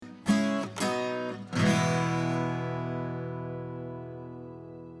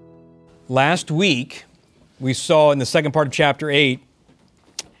Last week, we saw in the second part of chapter 8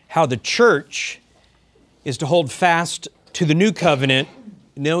 how the church is to hold fast to the new covenant,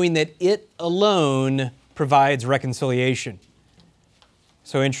 knowing that it alone provides reconciliation.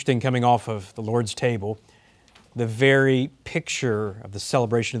 So interesting coming off of the Lord's table, the very picture of the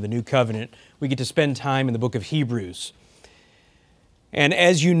celebration of the new covenant. We get to spend time in the book of Hebrews. And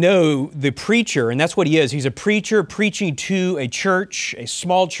as you know, the preacher, and that's what he is, he's a preacher preaching to a church, a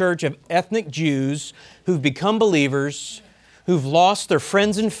small church of ethnic Jews who've become believers, who've lost their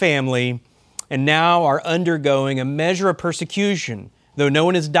friends and family, and now are undergoing a measure of persecution, though no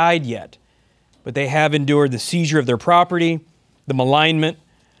one has died yet. But they have endured the seizure of their property, the malignment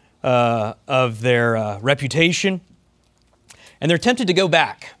of their reputation, and they're tempted to go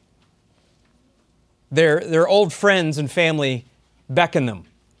back. Their old friends and family beckon them.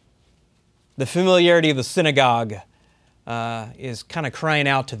 The familiarity of the synagogue is kind of crying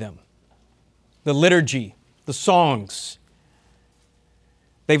out to them. The liturgy, the songs.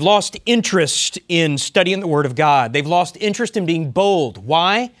 They've lost interest in studying the Word of God. They've lost interest in being bold.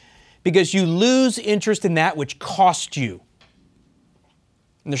 Why? Because you lose interest in that which cost you.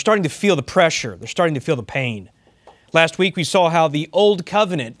 And they're starting to feel the pressure. They're starting to feel the pain. Last week we saw how the old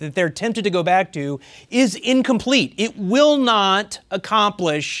covenant that they're tempted to go back to is incomplete. It will not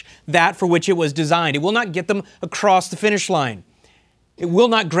accomplish that for which it was designed. It will not get them across the finish line. It will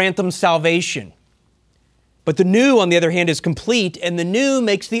not grant them salvation. But the new, on the other hand, is complete, and the new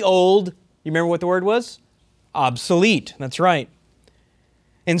makes the old, you remember what the word was? Obsolete. That's right.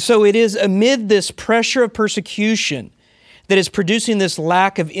 And so it is amid this pressure of persecution that is producing this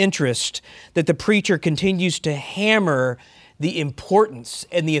lack of interest that the preacher continues to hammer the importance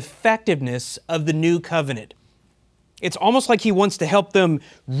and the effectiveness of the new covenant. It's almost like he wants to help them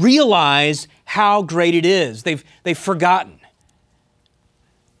realize how great it is. They've forgotten.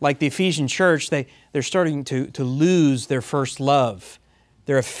 Like the Ephesian church, they're starting to lose their first love.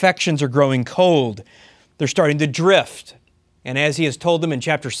 Their affections are growing cold. They're starting to drift. And as he has told them in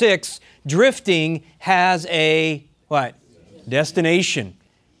chapter 6, drifting has a, what? Destination.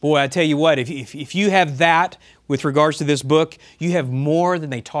 Boy, I tell you what, if you have that with regards to this book, you have more than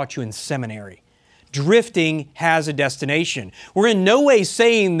they taught you in seminary. Drifting has a destination. We're in no way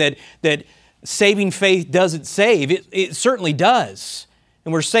saying that saving faith doesn't save. It certainly does.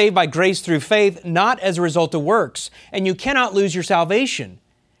 And we're saved by grace through faith, not as a result of works. And you cannot lose your salvation.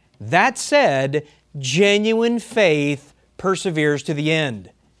 That said, genuine faith perseveres to the end.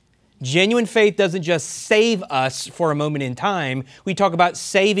 Genuine faith doesn't just save us for a moment in time. We talk about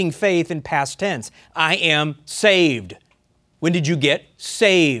saving faith in past tense. I am saved. When did you get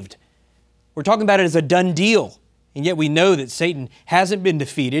saved? We're talking about it as a done deal. And yet we know that Satan hasn't been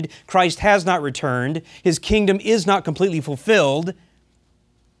defeated. Christ has not returned. His kingdom is not completely fulfilled.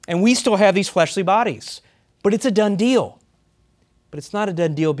 And we still have these fleshly bodies. But it's a done deal. But it's not a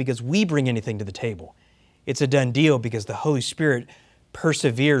done deal because we bring anything to the table. It's a done deal because the Holy Spirit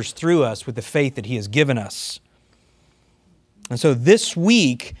perseveres through us with the faith that He has given us. And so this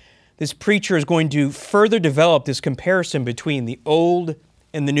week, this preacher is going to further develop this comparison between the Old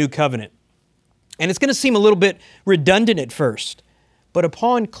and the New Covenant. And it's going to seem a little bit redundant at first, but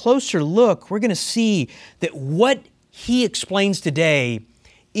upon closer look, we're going to see that what he explains today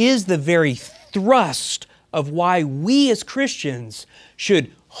is the very thrust of why we as Christians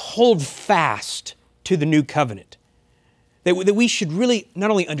should hold fast to the New Covenant. That we should really not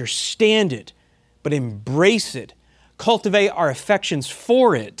only understand it, but embrace it, cultivate our affections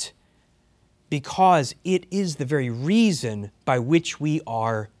for it, because it is the very reason by which we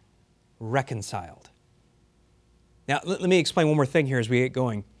are reconciled. Now, let me explain one more thing here as we get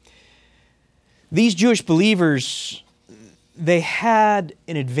going. These Jewish believers, they had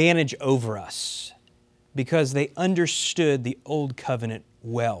an advantage over us because they understood the Old Covenant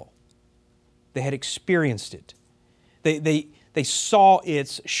well. They had experienced it. They saw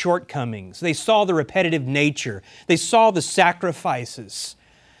its shortcomings. They saw the repetitive nature. They saw the sacrifices.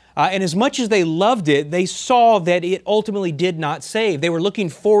 And as much as they loved it, they saw that it ultimately did not save. They were looking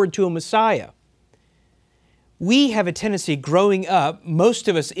forward to a Messiah. We have a tendency growing up, most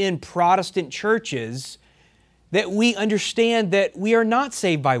of us in Protestant churches, that we understand that we are not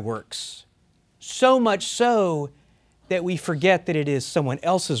saved by works. So much so that we forget that it is someone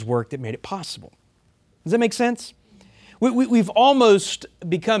else's work that made it possible. Does that make sense? We've almost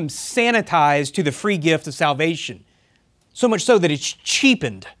become sanitized to the free gift of salvation, so much so that it's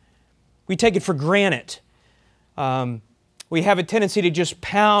cheapened. We take it for granted. We have a tendency to just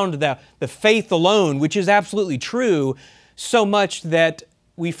pound the faith alone, which is absolutely true, so much that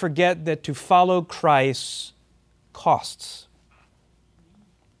we forget that to follow Christ costs.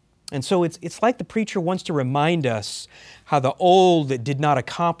 And so it's like the preacher wants to remind us how the old did not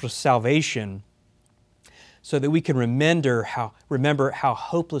accomplish salvation so that we can remember how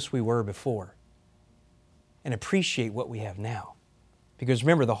hopeless we were before and appreciate what we have now. Because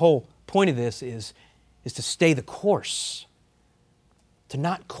remember, the whole point of this is to stay the course, to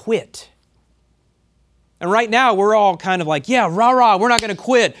not quit. And right now, we're all kind of like, yeah, rah-rah, we're not going to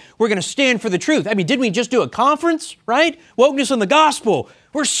quit. We're going to stand for the truth. I mean, didn't we just do a conference, right? Wokeness in the gospel.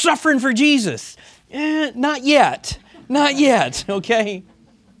 We're suffering for Jesus. Not yet. Not yet, okay?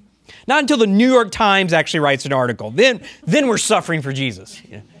 Not until the New York Times actually writes an article. Then we're suffering for Jesus.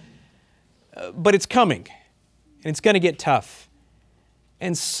 But it's coming, and it's going to get tough.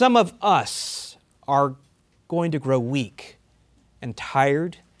 And some of us are going to grow weak and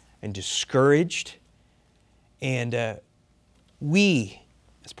tired and discouraged. And we,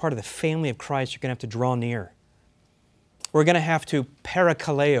 as part of the family of Christ, are going to have to draw near. We're going to have to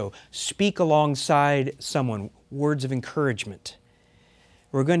parakaleo, speak alongside someone, words of encouragement.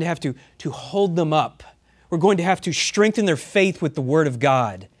 We're going to have to hold them up. We're going to have to strengthen their faith with the Word of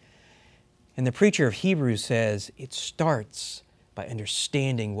God. And the preacher of Hebrews says it starts by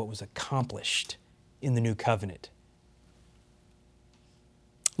understanding what was accomplished in the new covenant.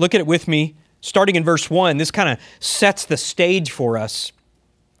 Look at it with me. Starting in verse 1, this kind of sets the stage for us.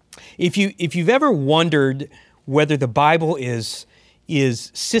 If you've ever wondered whether the Bible is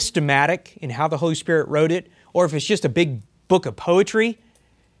systematic in how the Holy Spirit wrote it, or if it's just a big book of poetry,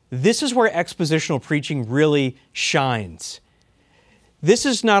 this is where expositional preaching really shines. This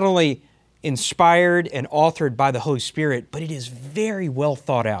is not only inspired and authored by the Holy Spirit, but it is very well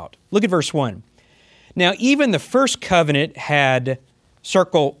thought out. Look at verse 1. Now, even the first covenant had,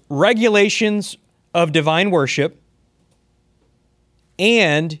 circle, regulations of divine worship,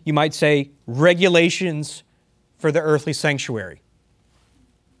 and, you might say, regulations for the earthly sanctuary.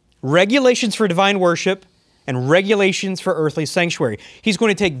 Regulations for divine worship and regulations for earthly sanctuary. He's going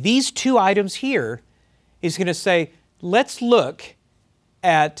to take these two items here. He's going to say, let's look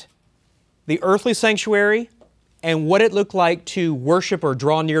at the earthly sanctuary and what it looked like to worship or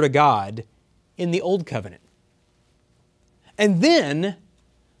draw near to God in the Old Covenant. And then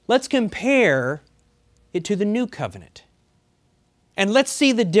let's compare it to the New Covenant. And let's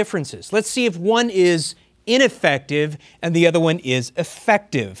see the differences. Let's see if one is ineffective and the other one is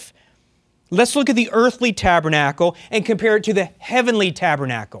effective. Let's look at the earthly tabernacle and compare it to the heavenly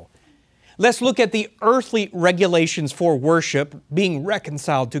tabernacle. Let's look at the earthly regulations for worship, being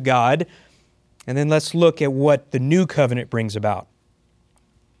reconciled to God. And then let's look at what the new covenant brings about.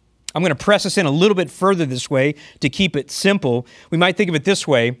 I'm going to press us in a little bit further this way to keep it simple. We might think of it this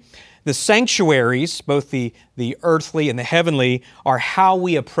way. The sanctuaries, both the earthly and the heavenly, are how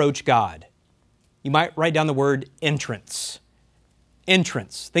we approach God. You might write down the word entrance.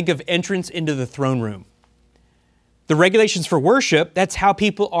 Entrance. Think of entrance into the throne room. The regulations for worship, that's how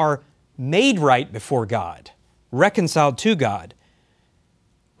people are made right before God, reconciled to God.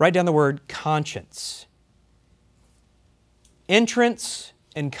 Write down the word conscience. Entrance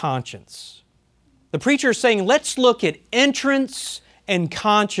and conscience. The preacher is saying, let's look at entrance and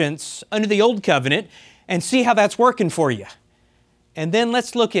conscience under the Old Covenant and see how that's working for you. And then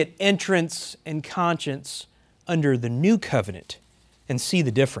let's look at entrance and conscience under the New Covenant and see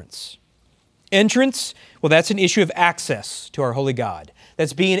the difference. Entrance, well, that's an issue of access to our holy God.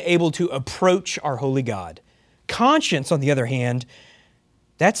 That's being able to approach our holy God. Conscience, on the other hand,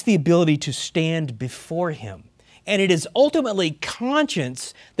 that's the ability to stand before Him. And it is ultimately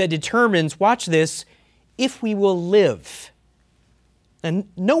conscience that determines, watch this, if we will live. And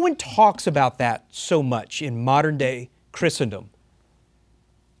no one talks about that so much in modern day Christendom.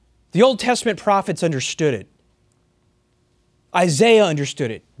 The Old Testament prophets understood it. Isaiah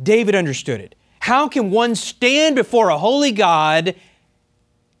understood it. David understood it. How can one stand before a holy God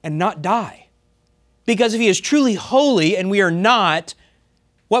and not die? Because if He is truly holy and we are not,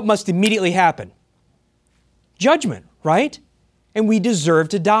 what must immediately happen? Judgment, right? And we deserve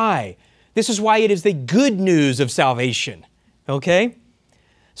to die. This is why it is the good news of salvation, okay?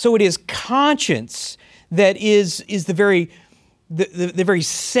 So it is conscience that is the very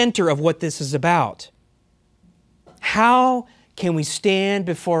center of what this is about. How can we stand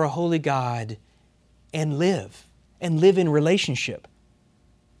before a holy God and live in relationship?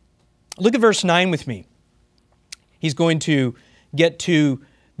 Look at verse 9 with me. He's going to get to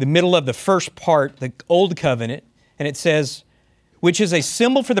the middle of the first part, the Old Covenant, and it says, which is a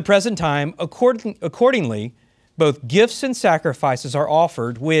symbol for the present time, accordingly, both gifts and sacrifices are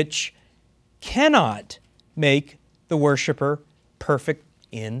offered, which cannot make the worshiper perfect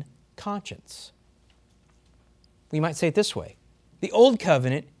in conscience. We might say it this way. The Old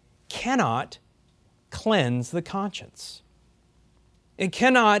Covenant cannot cleanse the conscience. It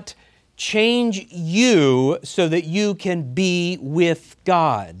cannot change you so that you can be with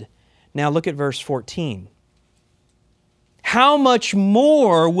God. Now look at verse 14. How much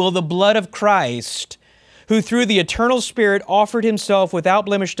more will the blood of Christ, who through the eternal Spirit offered himself without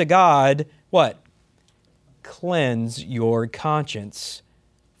blemish to God, what? Cleanse your conscience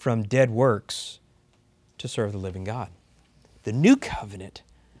from dead works to serve the living God. The new covenant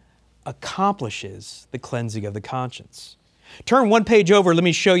accomplishes the cleansing of the conscience. Turn one page over. Let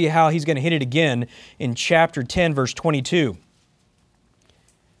me show you how he's going to hit it again in chapter 10, verse 22.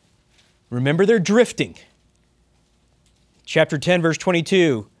 Remember, they're drifting. Chapter 10, verse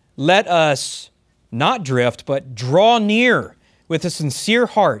 22. Let us not drift, but draw near with a sincere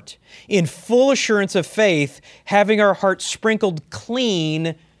heart, in full assurance of faith, having our hearts sprinkled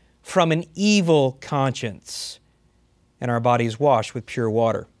clean from an evil conscience, and our bodies washed with pure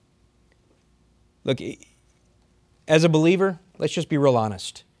water. Look, as a believer, let's just be real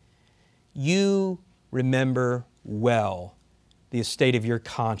honest. You remember well the estate of your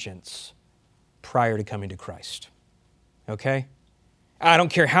conscience prior to coming to Christ. Okay? I don't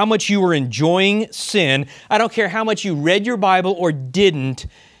care how much you were enjoying sin. I don't care how much you read your Bible or didn't.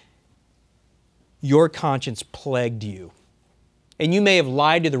 Your conscience plagued you. And you may have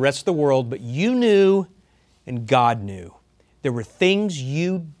lied to the rest of the world, but you knew and God knew. There were things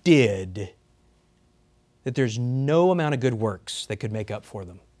you did that there's no amount of good works that could make up for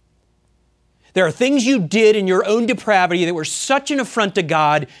them. There are things you did in your own depravity that were such an affront to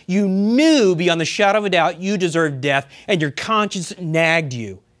God, you knew beyond the shadow of a doubt you deserved death, and your conscience nagged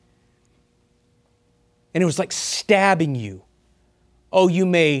you. And it was like stabbing you. Oh, you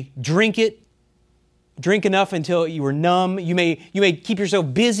may drink enough until you were numb. You may keep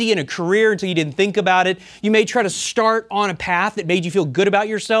yourself busy in a career until you didn't think about it. You may try to start on a path that made you feel good about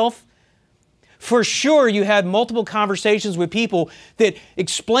yourself. For sure, you had multiple conversations with people that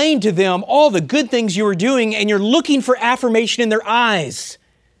explained to them all the good things you were doing, and you're looking for affirmation in their eyes,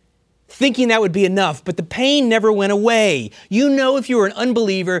 thinking that would be enough, but the pain never went away. You know, if you were an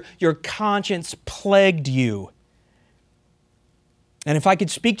unbeliever, your conscience plagued you. And if I could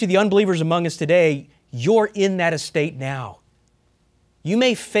speak to the unbelievers among us today, you're in that estate now. You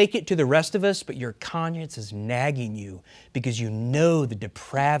may fake it to the rest of us, but your conscience is nagging you because you know the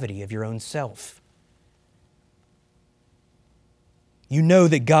depravity of your own self. You know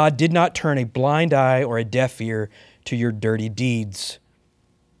that God did not turn a blind eye or a deaf ear to your dirty deeds.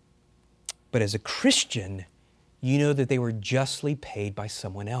 But as a Christian, you know that they were justly paid by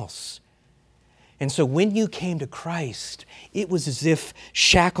someone else. And so when you came to Christ, it was as if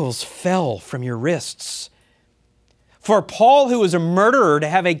shackles fell from your wrists. For Paul, who was a murderer, to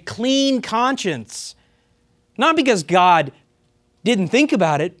have a clean conscience, not because God didn't think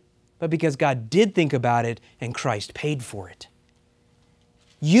about it, but because God did think about it and Christ paid for it.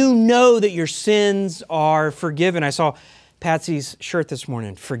 You know that your sins are forgiven. I saw Patsy's shirt this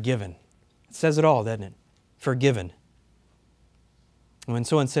morning, forgiven. It says it all, doesn't it? Forgiven. When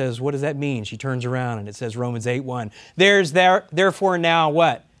someone says, what does that mean? She turns around and it says Romans 8:1. There's therefore now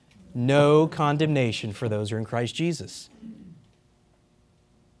what? No condemnation for those who are in Christ Jesus.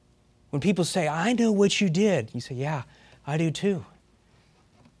 When people say, I know what you did, you say, yeah, I do too.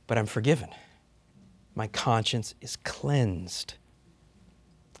 But I'm forgiven. My conscience is cleansed.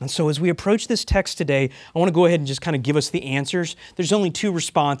 And so as we approach this text today, I want to go ahead and just kind of give us the answers. There's only two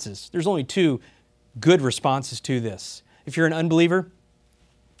responses. There's only two good responses to this. If you're an unbeliever,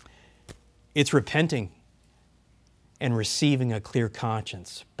 it's repenting and receiving a clear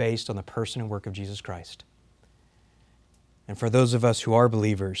conscience based on the person and work of Jesus Christ. And for those of us who are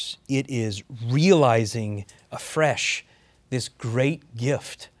believers, it is realizing afresh this great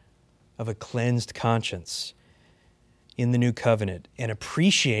gift of a cleansed conscience in the new covenant and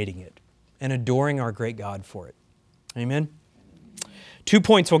appreciating it and adoring our great God for it. Amen? 2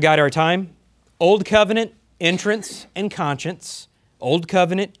 points will guide our time. Old covenant, entrance and conscience. Old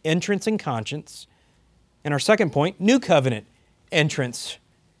covenant, entrance and conscience. And our second point, new covenant, entrance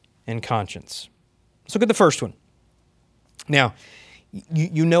and conscience. Let's look at the first one. Now,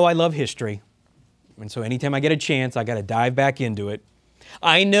 you know I love history, and so anytime I get a chance, I got to dive back into it.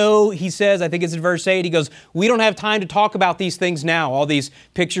 I know, he says, I think it's in verse 8, he goes, we don't have time to talk about these things now, all these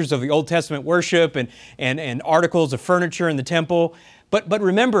pictures of the Old Testament worship and articles of furniture in the temple. But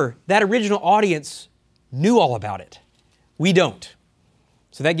remember, that original audience knew all about it. We don't.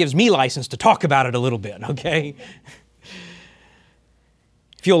 So that gives me license to talk about it a little bit, okay?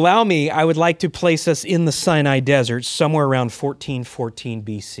 If you allow me, I would like to place us in the Sinai Desert somewhere around 1414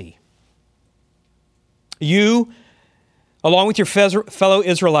 BC. You along with your fellow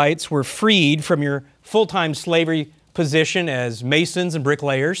Israelites, were freed from your full-time slavery position as masons and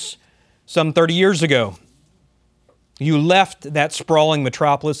bricklayers some 30 years ago. You left that sprawling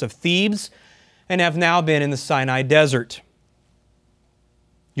metropolis of Thebes and have now been in the Sinai desert.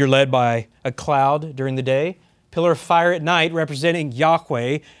 You're led by a cloud during the day, pillar of fire at night representing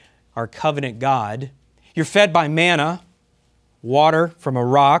Yahweh, our covenant God. You're fed by manna, water from a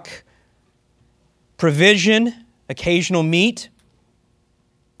rock, provision, occasional meat.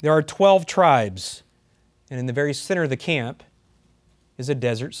 There are 12 tribes, and in the very center of the camp is a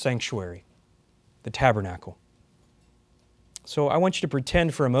desert sanctuary, the tabernacle. So I want you to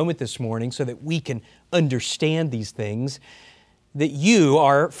pretend for a moment this morning so that we can understand these things, that you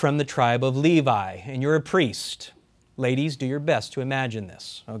are from the tribe of Levi and you're a priest. Ladies, do your best to imagine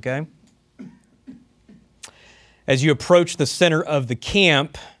this, okay? As you approach the center of the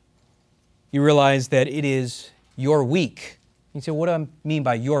camp, you realize that it is your week. You say, what do I mean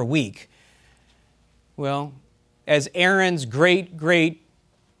by your week? Well, as Aaron's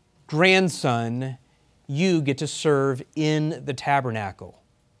great-great-grandson, you get to serve in the tabernacle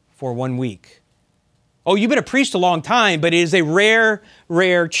for 1 week. Oh, you've been a priest a long time, but it is a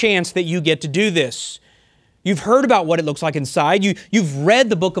rare chance that you get to do this. You've heard about what it looks like inside. You've read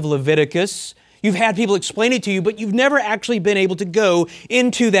the book of Leviticus. You've had people explain it to you, but you've never actually been able to go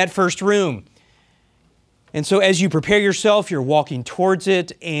into that first room. And so as you prepare yourself, you're walking towards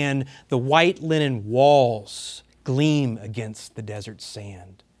it, and the white linen walls gleam against the desert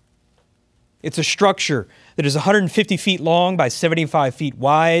sand. It's a structure that is 150 feet long by 75 feet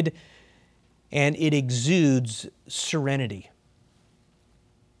wide, and it exudes serenity.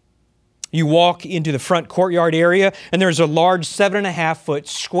 You walk into the front courtyard area, and there's a large 7.5-foot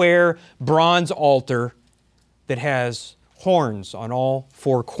square bronze altar that has horns on all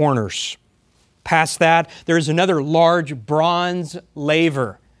 4 corners. Past that, there is another large bronze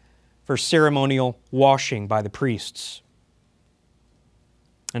laver for ceremonial washing by the priests.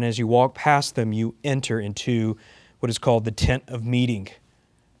 And as you walk past them, you enter into what is called the tent of meeting.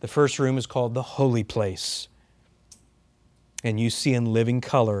 The first room is called the holy place. And you see in living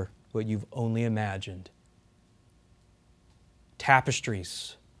color what you've only imagined.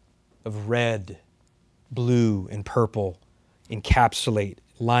 Tapestries of red, blue, and purple encapsulate,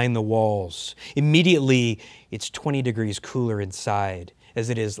 line the walls. Immediately, it's 20 degrees cooler inside, as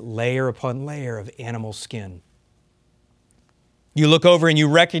it is layer upon layer of animal skin. You look over and you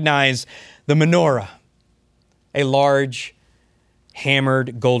recognize the menorah, a large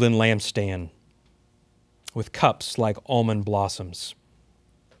hammered golden lampstand with cups like almond blossoms.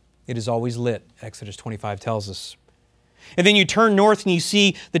 It is always lit, Exodus 25 tells us. And then you turn north and you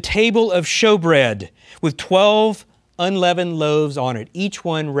see the table of showbread with 12 unleavened loaves on it, each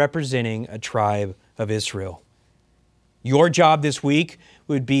one representing a tribe of Israel. Your job this week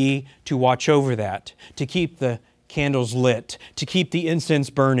would be to watch over that, to keep the candles lit, to keep the incense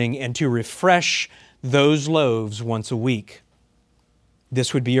burning, and to refresh those loaves once a week.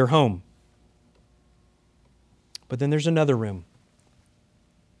 This would be your home. But then there's another room,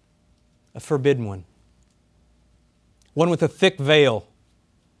 a forbidden one with a thick veil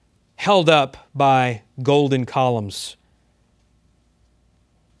held up by golden columns.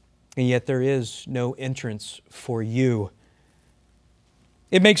 And yet there is no entrance for you.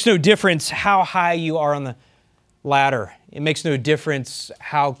 It makes no difference how high you are on the ladder. It makes no difference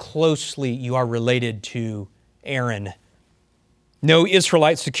how closely you are related to Aaron. No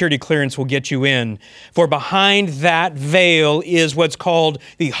Israelite security clearance will get you in, for behind that veil is what's called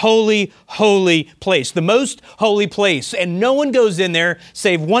the holy, holy place, the most holy place. And no one goes in there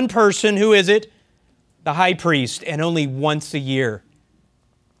save one person. Who is it? The high priest, and only once a year.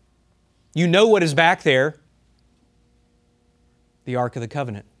 You know what is back there? The Ark of the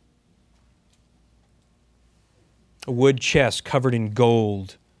Covenant. A wood chest covered in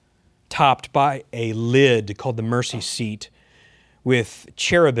gold, topped by a lid called the mercy seat, with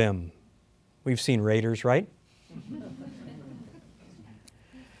cherubim. We've seen Raiders, right?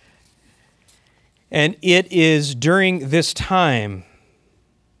 And it is during this time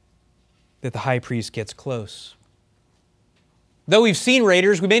that the high priest gets close. Though we've seen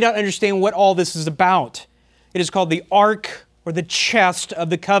Raiders, we may not understand what all this is about. It is called the Ark, or the chest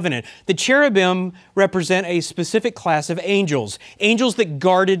of the covenant. The cherubim represent a specific class of angels, angels that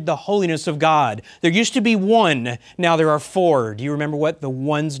guarded the holiness of God. There used to be one, now there are 4. Do you remember what the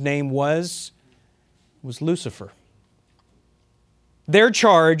one's name was? It was Lucifer. Their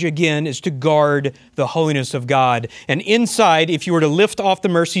charge, again, is to guard the holiness of God. And inside, if you were to lift off the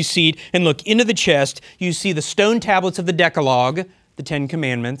mercy seat and look into the chest, you see the stone tablets of the Decalogue, the 10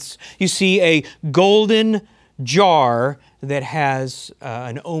 Commandments. You see a golden jar that has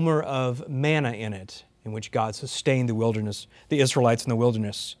an omer of manna in it, in which God sustained the Israelites in the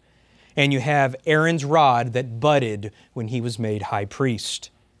wilderness. And you have Aaron's rod that budded when he was made high priest.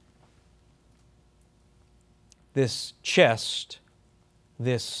 This chest,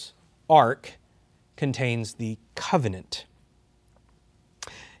 this ark, contains the covenant.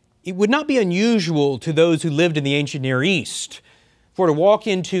 It would not be unusual to those who lived in the ancient Near East for to walk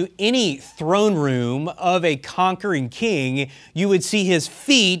into any throne room of a conquering king, you would see his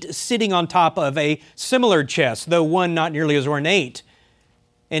feet sitting on top of a similar chest, though one not nearly as ornate.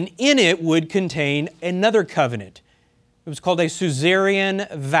 And in it would contain another covenant. It was called a suzerain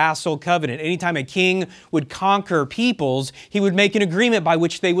vassal covenant. Anytime a king would conquer peoples, he would make an agreement by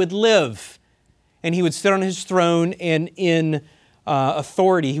which they would live. And he would sit on his throne, and in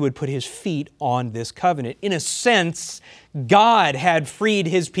authority, he would put his feet on this covenant. In a sense, God had freed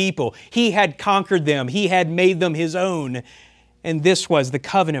His people. He had conquered them. He had made them His own. And this was the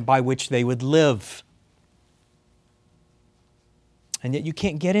covenant by which they would live. And yet you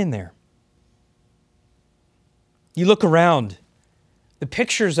can't get in there. You look around. The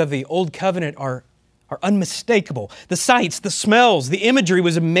pictures of the Old Covenant are unmistakable. The sights, the smells, the imagery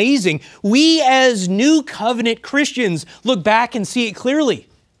was amazing. We as New Covenant Christians look back and see it clearly.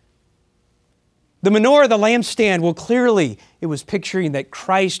 The menorah, the lampstand, well, clearly it was picturing that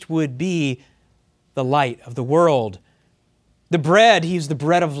Christ would be the light of the world. The bread, He's the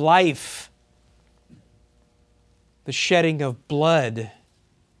bread of life. The shedding of blood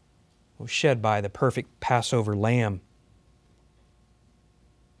was shed by the perfect Passover lamb.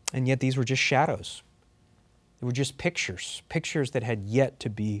 And yet these were just shadows. They were just pictures that had yet to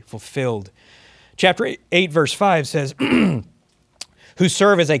be fulfilled. Chapter 8, verse 5 says, who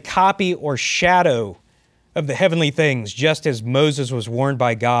serve as a copy or shadow of the heavenly things, just as Moses was warned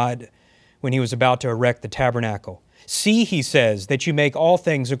by God when he was about to erect the tabernacle. See, he says, that you make all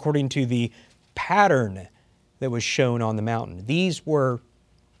things according to the pattern that was shown on the mountain. These were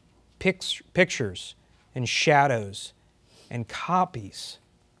pictures and shadows and copies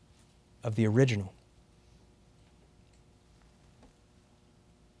of the original.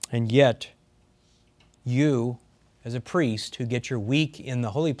 And yet, you, as a priest who get your week in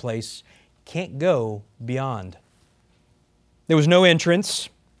the holy place, can't go beyond. There was no entrance.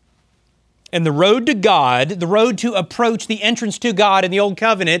 And the road to God, the road to approach the entrance to God in the Old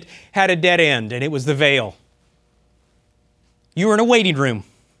Covenant, had a dead end, and it was the veil. You were in a waiting room.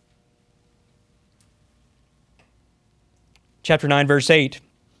 Chapter 9, verse 8.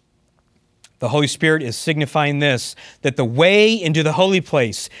 The Holy Spirit is signifying this, that the way into the holy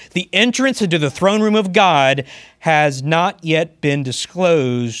place, the entrance into the throne room of God, has not yet been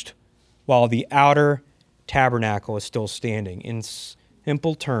disclosed while the outer tabernacle is still standing. In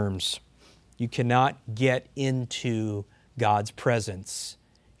simple terms, you cannot get into God's presence.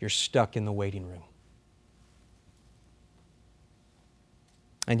 You're stuck in the waiting room.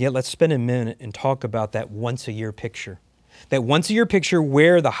 And yet let's spend a minute and talk about that once-a-year picture. That once-a-year picture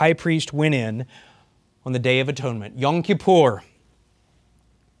where the high priest went in on the Day of Atonement, Yom Kippur.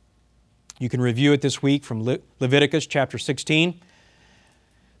 You can review it this week from Leviticus chapter 16.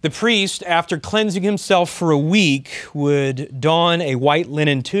 The priest, after cleansing himself for a week, would don a white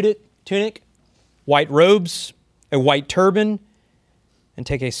linen tunic, white robes, a white turban, and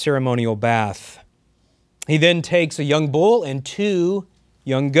take a ceremonial bath. He then takes a young bull and two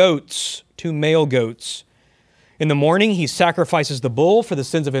young goats, two male goats. In the morning, he sacrifices the bull for the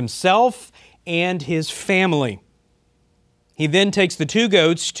sins of himself and his family. He then takes the two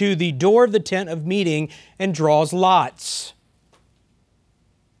goats to the door of the tent of meeting and draws lots.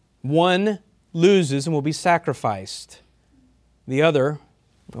 One loses and will be sacrificed. The other,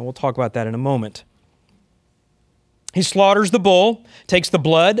 well, we'll talk about that in a moment. He slaughters the bull, takes the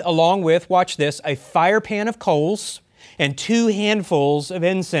blood along with, watch this, a fire pan of coals and 2 handfuls of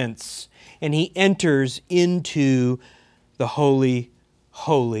incense. And he enters into the holy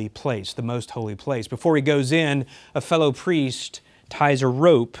place, the most holy place. Before he goes in, a fellow priest ties a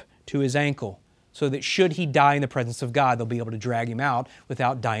rope to his ankle so that should he die in the presence of God, they'll be able to drag him out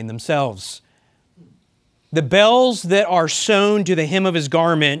without dying themselves. The bells that are sewn to the hem of his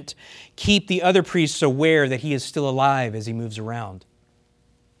garment keep the other priests aware that he is still alive as he moves around.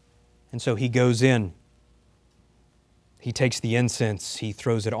 And so he goes in. He takes the incense, he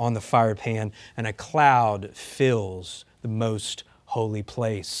throws it on the fire pan, and a cloud fills the most holy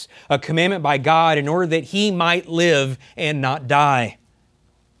place. A commandment by God in order that he might live and not die.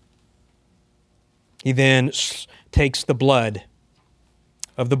 He then takes the blood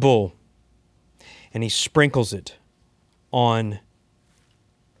of the bull and he sprinkles it on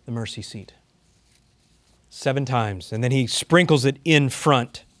the mercy seat. 7 times. And then he sprinkles it in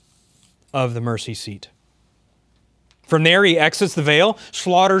front of the mercy seat. From there, he exits the veil,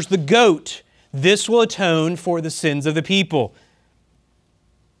 slaughters the goat. This will atone for the sins of the people.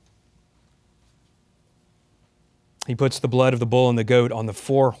 He puts the blood of the bull and the goat on the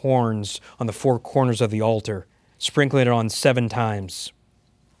 4 horns, on the 4 corners of the altar, sprinkling it on 7 times.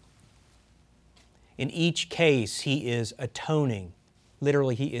 In each case, he is atoning.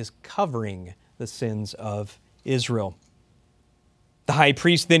 Literally, he is covering the sins of Israel. The high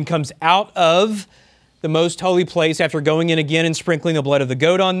priest then comes out of the most holy place after going in again and sprinkling the blood of the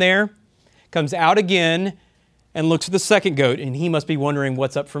goat on there, comes out again and looks at the second goat, and he must be wondering,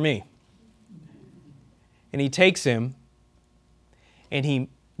 what's up for me? And he takes him and he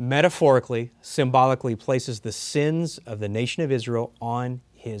metaphorically, symbolically places the sins of the nation of Israel on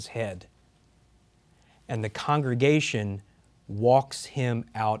his head. And the congregation walks him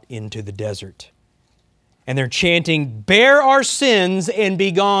out into the desert. And they're chanting, "Bear our sins and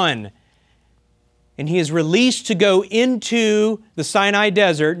be gone." And he is released to go into the Sinai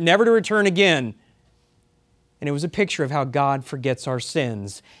desert, never to return again. And it was a picture of how God forgets our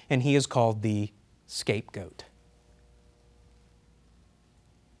sins, and he is called the scapegoat.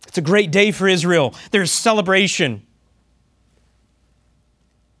 It's a great day for Israel. There's celebration.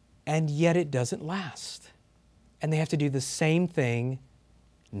 And yet it doesn't last. And they have to do the same thing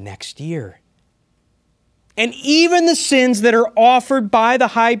next year. And even the sins that are offered by the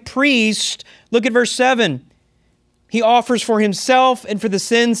high priest, look at verse 7. He offers for himself and for the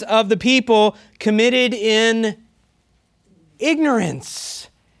sins of the people committed in ignorance.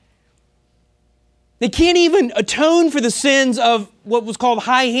 They can't even atone for the sins of what was called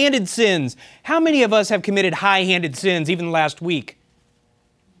high-handed sins. How many of us have committed high-handed sins even last week?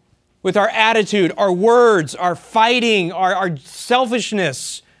 With our attitude, our words, our fighting, our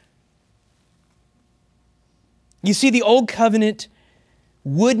selfishness. You see, the old covenant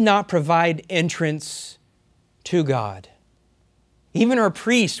would not provide entrance to God. Even our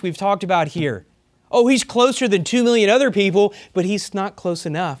priest we've talked about here. Oh, he's closer than 2 million other people, but he's not close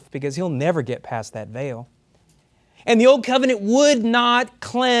enough because he'll never get past that veil. And the old covenant would not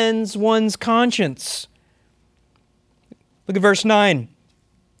cleanse one's conscience. Look at verse 9.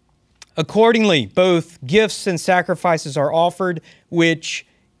 Accordingly, both gifts and sacrifices are offered, which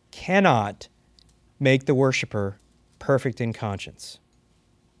cannot make the worshiper perfect in conscience.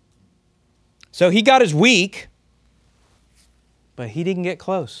 So he got his week, but he didn't get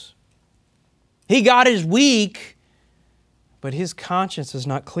close. He got his week, but his conscience is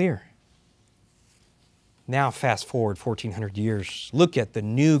not clear. Now fast forward 1,400 years. Look at the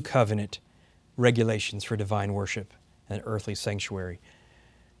new covenant regulations for divine worship and earthly sanctuary.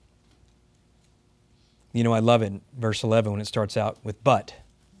 You know, I love it, verse 11, when it starts out with but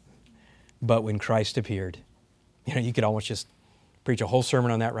when Christ appeared. You know, you could almost just preach a whole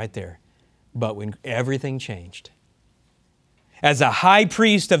sermon on that right there. But when everything changed. As a high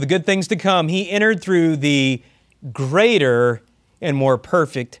priest of the good things to come, he entered through the greater and more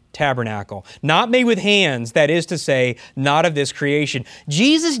perfect tabernacle. Not made with hands, that is to say, not of this creation.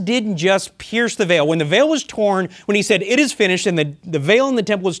 Jesus didn't just pierce the veil. When the veil was torn, when he said, "It is finished," and the veil in the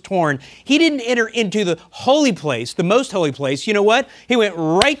temple was torn, he didn't enter into the holy place, the most holy place. You know what? He went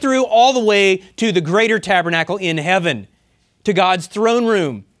right through all the way to the greater tabernacle in heaven, to God's throne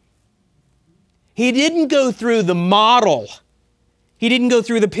room. He didn't go through the model. He didn't go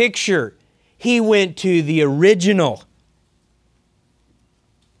through the picture. He went to the original.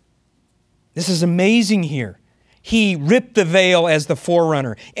 This is amazing here. He ripped the veil as the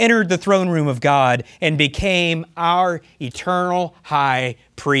forerunner, entered the throne room of God, and became our eternal high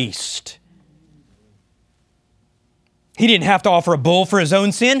priest. He didn't have to offer a bull for his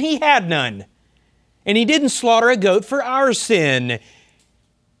own sin. He had none. And he didn't slaughter a goat for our sin.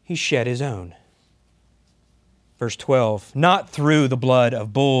 He shed his own. Verse 12, not through the blood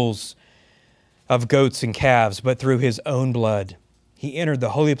of bulls, of goats and calves, but through his own blood. He entered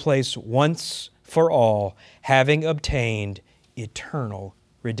the holy place once for all, having obtained eternal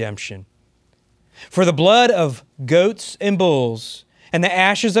redemption. For the blood of goats and bulls and the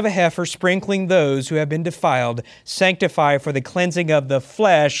ashes of a heifer, sprinkling those who have been defiled, sanctify for the cleansing of the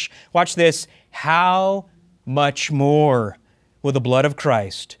flesh. Watch this. How much more will the blood of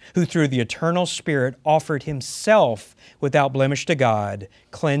Christ, who through the eternal Spirit offered himself without blemish to God,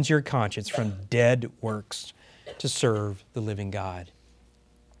 cleanse your conscience from dead works to serve the living God.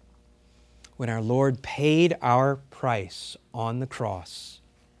 When our Lord paid our price on the cross,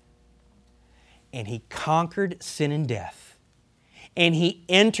 and he conquered sin and death, and he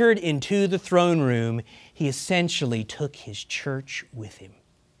entered into the throne room, he essentially took his church with him.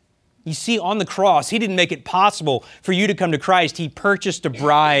 You see, on the cross, He didn't make it possible for you to come to Christ. He purchased a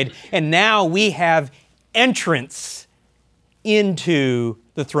bride, and now we have entrance into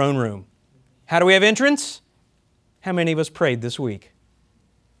the throne room. How do we have entrance? How many of us prayed this week?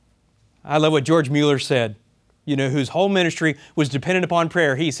 I love what George Mueller said, whose whole ministry was dependent upon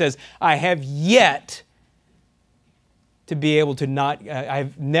prayer. He says, I have yet to be able to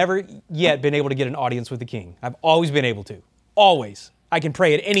I've never yet been able to get an audience with the King. I've always been able to. Always. I can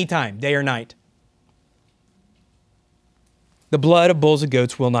pray at any time, day or night. The blood of bulls and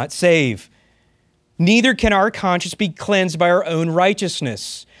goats will not save. Neither can our conscience be cleansed by our own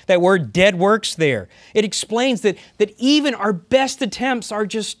righteousness. That word dead works there. It explains that even our best attempts are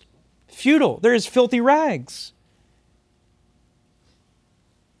just futile. They're as filthy rags.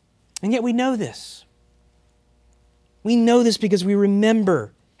 And yet we know this. We know this because we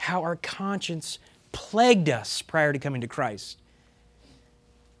remember how our conscience plagued us prior to coming to Christ.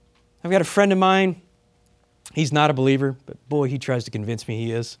 I've got a friend of mine. He's not a believer, but boy, he tries to convince me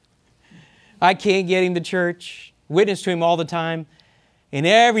he is. I can't get him to church. Witness to him all the time. And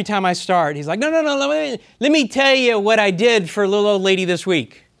every time I start, he's like, no, let me tell you what I did for a little old lady this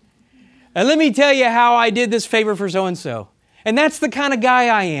week. And let me tell you how I did this favor for so-and-so. And that's the kind of guy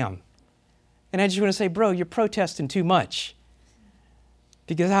I am. And I just want to say, bro, you're protesting too much.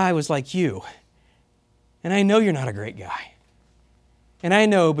 Because I was like you. And I know you're not a great guy. And I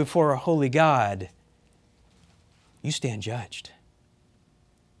know before a holy God, you stand judged.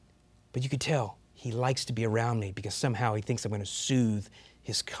 But you could tell he likes to be around me because somehow he thinks I'm going to soothe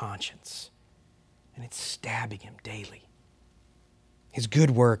his conscience. And it's stabbing him daily. His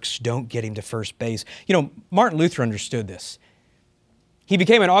good works don't get him to first base. Martin Luther understood this. He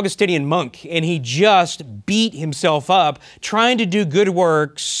became an Augustinian monk, and he just beat himself up trying to do good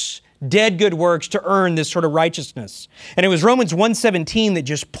works, dead good works, to earn this sort of righteousness. And it was Romans 1:17 that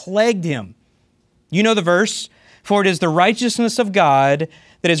just plagued him. You know the verse? For it is the righteousness of God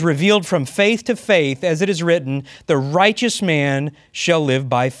that is revealed from faith to faith, as it is written, the righteous man shall live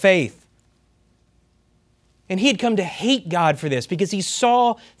by faith. And he had come to hate God for this because he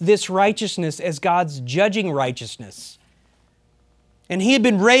saw this righteousness as God's judging righteousness. And he had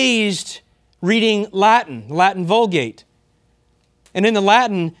been raised reading Latin Vulgate. And in the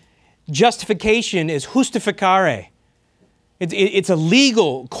Latin, justification is justificare. It's a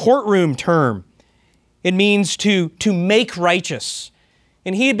legal courtroom term. It means to make righteous.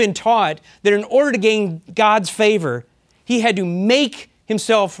 And he had been taught that in order to gain God's favor, he had to make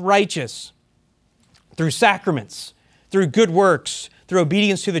himself righteous through sacraments, through good works, through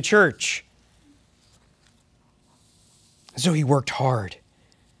obedience to the church. So he worked hard.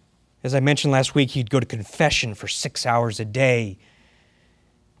 As I mentioned last week, he'd go to confession for 6 hours a day.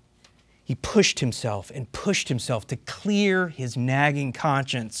 He pushed himself to clear his nagging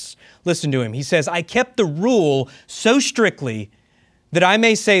conscience. Listen to him. He says, I kept the rule so strictly that I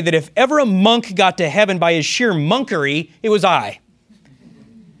may say that if ever a monk got to heaven by his sheer monkery, it was I.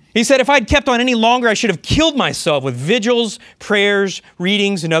 He said, if I'd kept on any longer, I should have killed myself with vigils, prayers,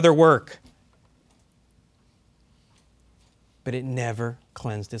 readings, and other work. But it never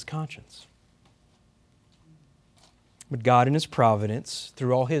cleansed his conscience. But God in His providence,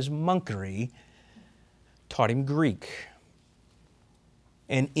 through all his monkery, taught him Greek.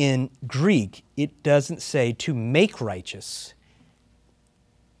 And in Greek, it doesn't say to make righteous.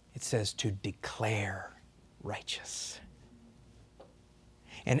 It says to declare righteous.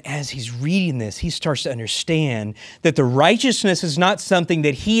 And as he's reading this, he starts to understand that the righteousness is not something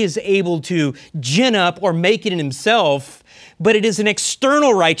that he is able to gin up or make it in himself, but it is an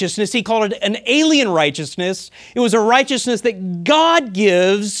external righteousness. He called it an alien righteousness. It was a righteousness that God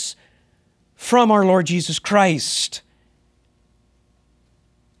gives from our Lord Jesus Christ.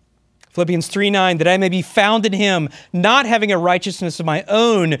 Philippians 3:9, that I may be found in Him, not having a righteousness of my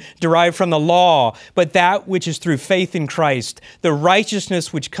own derived from the law, but that which is through faith in Christ, the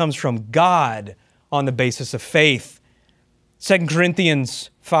righteousness which comes from God on the basis of faith. 2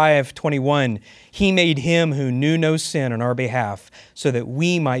 Corinthians 5:21, He made Him who knew no sin on our behalf, so that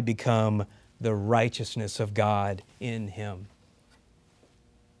we might become the righteousness of God in Him.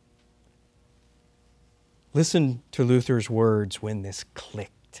 Listen to Luther's words when this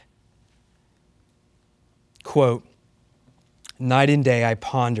clicked. Quote, night and day I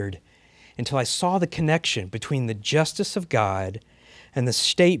pondered until I saw the connection between the justice of God and the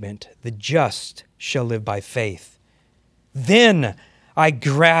statement, the just shall live by faith. Then I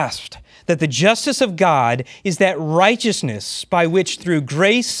grasped that the justice of God is that righteousness by which through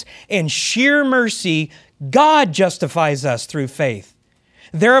grace and sheer mercy God justifies us through faith.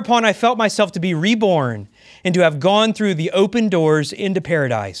 Thereupon I felt myself to be reborn, and to have gone through the open doors into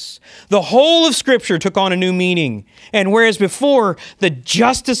paradise. The whole of Scripture took on a new meaning, and whereas before the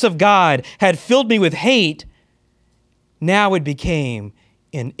justice of God had filled me with hate, now it became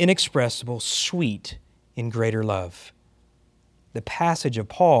an inexpressible sweet in greater love. The passage of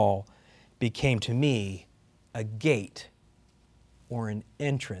Paul became to me a gate or an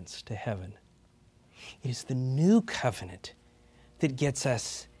entrance to heaven. It is the new covenant that gets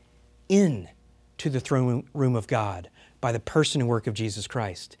us in to the throne room of God by the person and work of Jesus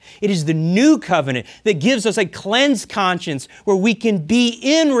Christ. It is the new covenant that gives us a cleansed conscience where we can be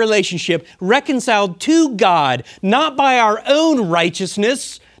in relationship, reconciled to God, not by our own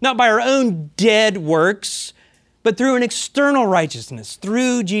righteousness, not by our own dead works, but through an external righteousness,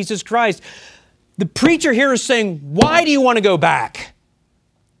 through Jesus Christ. The preacher here is saying, why do you want to go back?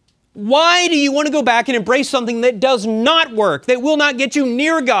 Why do you want to go back and embrace something that does not work, that will not get you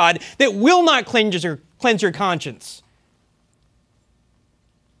near God, that will not cleanse your conscience?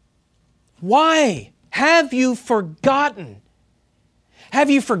 Why? Have you forgotten? Have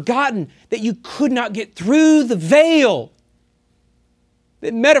you forgotten that you could not get through the veil?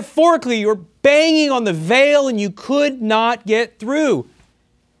 That metaphorically you're banging on the veil and you could not get through.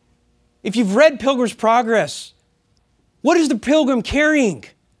 If you've read Pilgrim's Progress, what is the pilgrim carrying?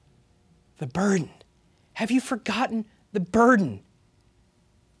 The burden. Have you forgotten the burden?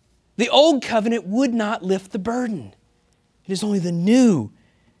 The old covenant would not lift the burden. It is only the new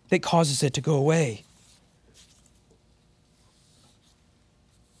that causes it to go away.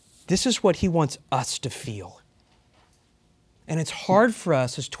 This is what he wants us to feel. And it's hard for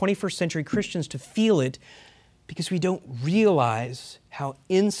us as 21st century Christians to feel it because we don't realize how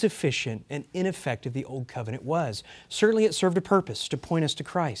insufficient and ineffective the old covenant was. Certainly it served a purpose to point us to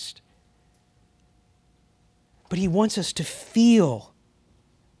Christ. But he wants us to feel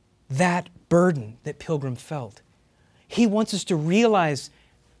that burden that Pilgrim felt. He wants us to realize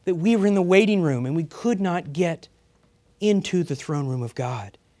that we were in the waiting room and we could not get into the throne room of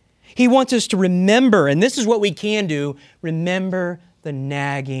God. He wants us to remember, and this is what we can do, remember the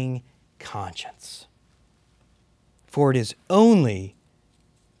nagging conscience. For it is only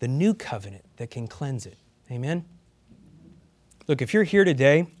the new covenant that can cleanse it. Amen? Look, if you're here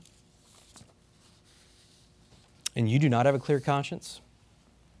today and you do not have a clear conscience,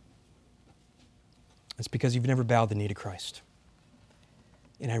 it's because you've never bowed the knee to Christ.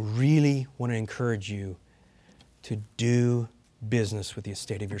 And I really want to encourage you to do business with the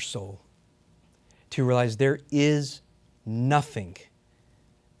estate of your soul, to realize there is nothing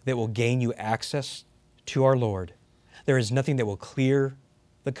that will gain you access to our Lord. There is nothing that will clear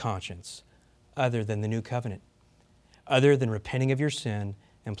the conscience other than the new covenant, other than repenting of your sin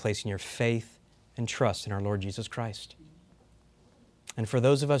and placing your faith and trust in our Lord Jesus Christ. And for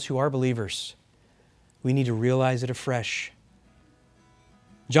those of us who are believers, we need to realize it afresh.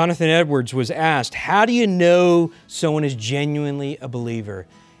 Jonathan Edwards was asked, how do you know someone is genuinely a believer?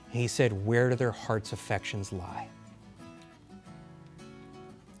 And he said, where do their heart's affections lie?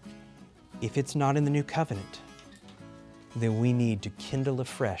 If it's not in the new covenant, then we need to kindle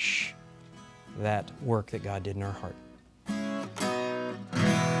afresh that work that God did in our heart.